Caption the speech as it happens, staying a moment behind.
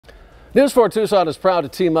News 4 Tucson is proud to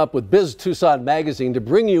team up with Biz Tucson magazine to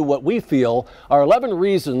bring you what we feel are 11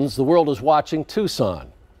 reasons the world is watching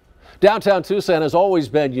Tucson. Downtown Tucson has always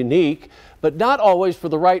been unique, but not always for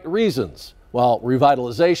the right reasons. While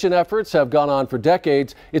revitalization efforts have gone on for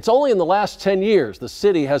decades, it's only in the last 10 years the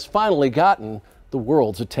city has finally gotten the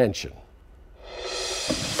world's attention.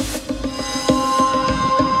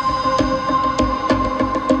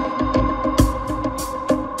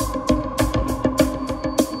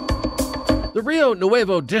 The Rio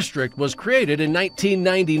Nuevo district was created in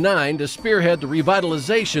 1999 to spearhead the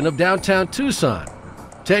revitalization of downtown Tucson.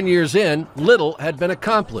 10 years in, little had been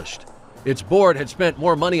accomplished. Its board had spent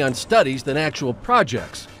more money on studies than actual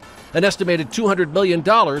projects. An estimated $200 million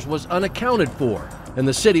was unaccounted for, and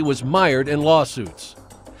the city was mired in lawsuits.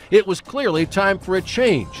 It was clearly time for a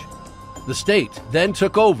change. The state then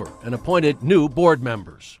took over and appointed new board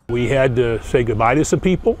members. We had to say goodbye to some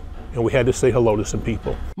people, and we had to say hello to some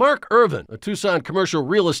people. Mark Irvin, a Tucson commercial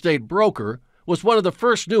real estate broker, was one of the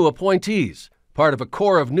first new appointees, part of a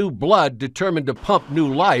core of new blood determined to pump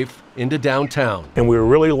new life into downtown. And we were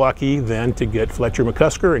really lucky then to get Fletcher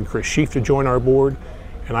McCusker and Chris Sheaf to join our board.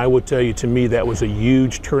 And I would tell you, to me, that was a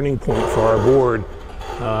huge turning point for our board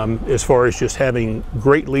as far as just having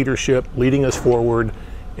great leadership, leading us forward,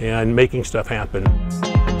 and making stuff happen.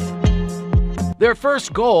 Their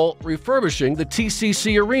first goal, refurbishing the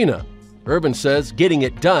TCC Arena. Irvin says getting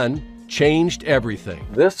it done changed everything.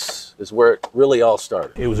 This is where it really all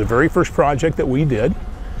started. It was the very first project that we did,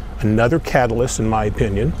 another catalyst in my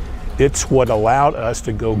opinion. It's what allowed us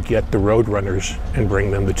to go get the Roadrunners and bring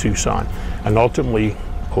them to Tucson, and ultimately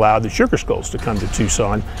allowed the Sugar Skulls to come to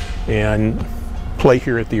Tucson and play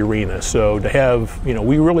here at the arena. So to have,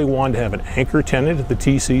 we really wanted to have an anchor tenant at the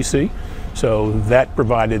TCC, so that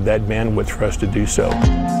provided that bandwidth for us to do so.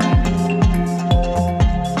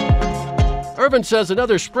 Irvin says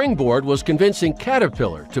another springboard was convincing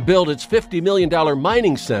Caterpillar to build its $50 million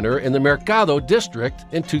mining center in the Mercado district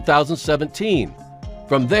in 2017.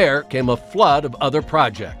 From there came a flood of other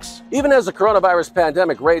projects. Even as the coronavirus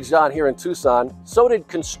pandemic raged on here in Tucson, so did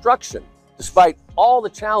construction. Despite all the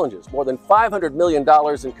challenges, more than $500 million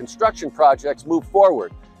in construction projects moved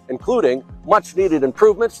forward, including much-needed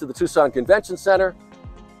improvements to the Tucson Convention Center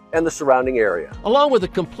and the surrounding area. Along with the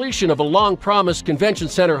completion of a long-promised convention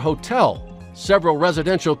center hotel, several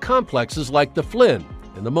residential complexes like the Flynn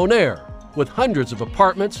and the Monaire, with hundreds of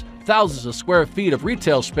apartments, thousands of square feet of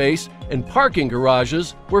retail space, and parking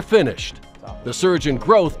garages, were finished. The surge in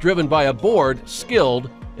growth driven by a board skilled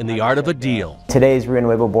in the art of a deal. Today's Rio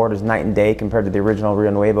Nuevo board is night and day compared to the original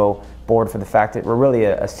Rio Nuevo board for the fact that we're really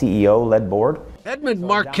a CEO-led board. Edmund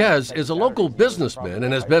Marquez is a local businessman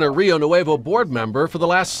and has been a Rio Nuevo board member for the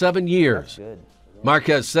last 7 years.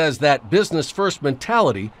 Marquez says that business-first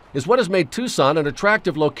mentality is what has made Tucson an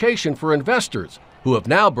attractive location for investors who have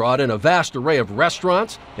now brought in a vast array of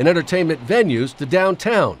restaurants and entertainment venues to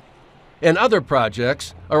downtown. And other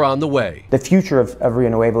projects are on the way. The future of Rio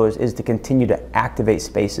Nuevo is to continue to activate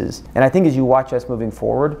spaces. And I think as you watch us moving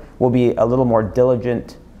forward, we'll be a little more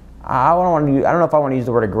diligent. I don't know if I want to use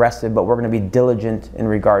the word aggressive, but we're going to be diligent in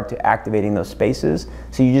regard to activating those spaces,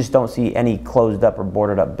 so you just don't see any closed up or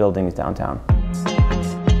boarded up buildings downtown.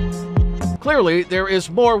 Clearly, there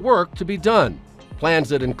is more work to be done. Plans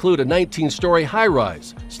that include a 19-story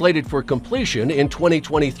high-rise slated for completion in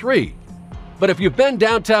 2023. But if you've been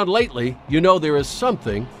downtown lately, you know there is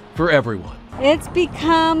something for everyone. It's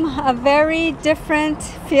become a very different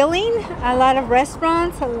feeling. A lot of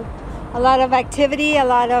restaurants, a lot of activity, a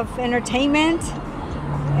lot of entertainment.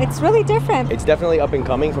 It's really different. It's definitely up and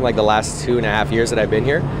coming from like the last 2.5 years that I've been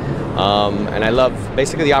here. And I love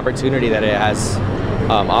basically the opportunity that it has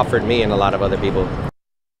offered me and a lot of other people.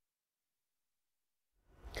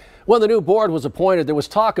 When the new board was appointed, there was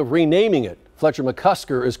talk of renaming it. Fletcher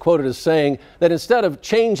McCusker is quoted as saying that instead of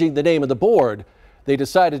changing the name of the board, they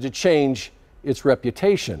decided to change its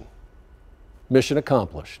reputation. Mission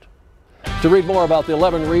accomplished. To read more about the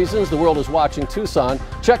 11 reasons the world is watching Tucson,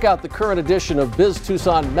 check out the current edition of Biz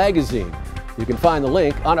Tucson magazine. You can find the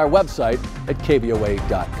link on our website at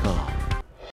KVOA.com.